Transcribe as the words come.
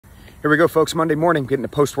Here we go, folks. Monday morning, getting a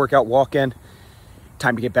post-workout walk-in.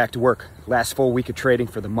 Time to get back to work. Last full week of trading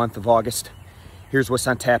for the month of August. Here's what's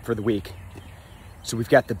on tap for the week. So we've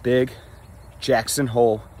got the big Jackson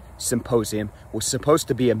Hole Symposium. It was supposed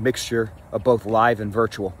to be a mixture of both live and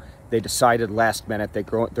virtual. They decided last minute they're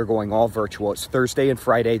going all virtual. It's Thursday and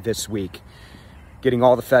Friday this week. Getting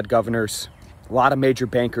all the Fed governors, a lot of major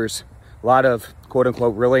bankers, a lot of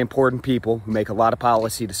quote-unquote really important people who make a lot of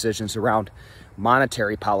policy decisions around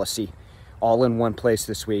monetary policy all in one place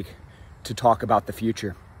this week to talk about the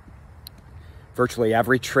future. Virtually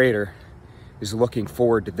every trader is looking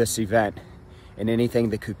forward to this event and anything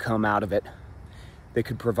that could come out of it that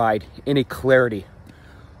could provide any clarity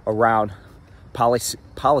around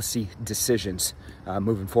policy decisions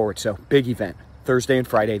moving forward. So big event, Thursday and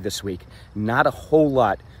Friday this week. Not a whole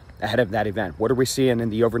lot ahead of that event. What are we seeing in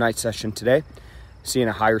the overnight session today? Seeing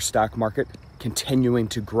a higher stock market continuing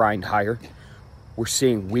to grind higher. We're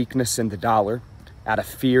seeing weakness in the dollar out of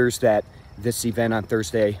fears that this event on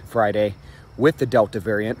Thursday, Friday, with the Delta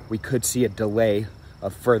variant, we could see a delay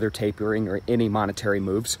of further tapering or any monetary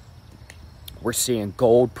moves. We're seeing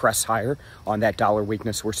gold press higher on that dollar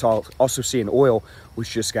weakness. We're also seeing oil,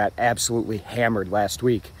 which just got absolutely hammered last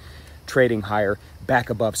week, trading higher, back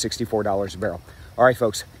above $64 a barrel. All right,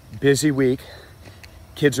 folks, busy week.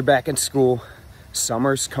 Kids are back in school.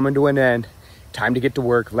 Summer's coming to an end. Time to get to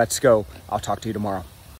work. Let's go. I'll talk to you tomorrow.